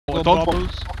on God,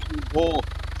 bubbles. war.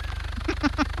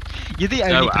 You're the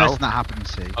only person that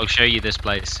happens to. I'll show you this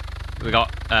place. We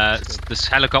got this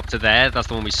helicopter there. That's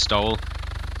the one we stole.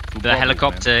 The bubbles,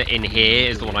 helicopter man. in here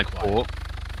is the one I Legally acquired. bought.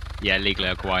 Yeah, legally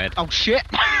acquired. Oh shit!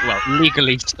 Well,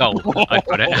 legally stole. I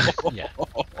put it. Yeah.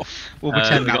 We'll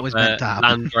pretend We that got was the meant to happen.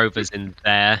 Land Rovers in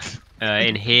there.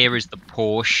 In here is the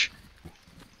Porsche.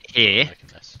 Here,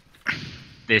 Goodness.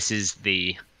 this is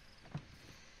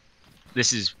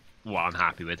what I'm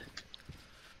happy with.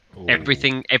 Ooh. Every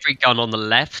gun on the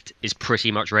left is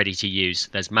pretty much ready to use.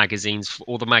 There's magazines.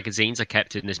 All the magazines are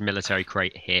kept in this military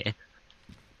crate here.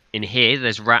 In here,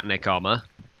 there's Ratnik armor,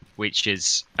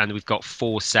 and we've got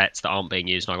 4 sets that aren't being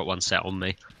used, and I got 1 set on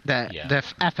me. The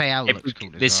FAL looks cool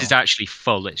as This well. is actually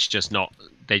full. It's just not.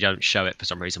 They don't show it for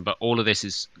some reason. But all of this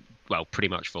is, well, pretty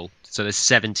much full. So there's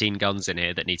 17 guns in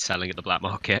here that need selling at the black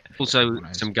market. Also,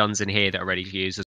 some guns in here that are ready to use.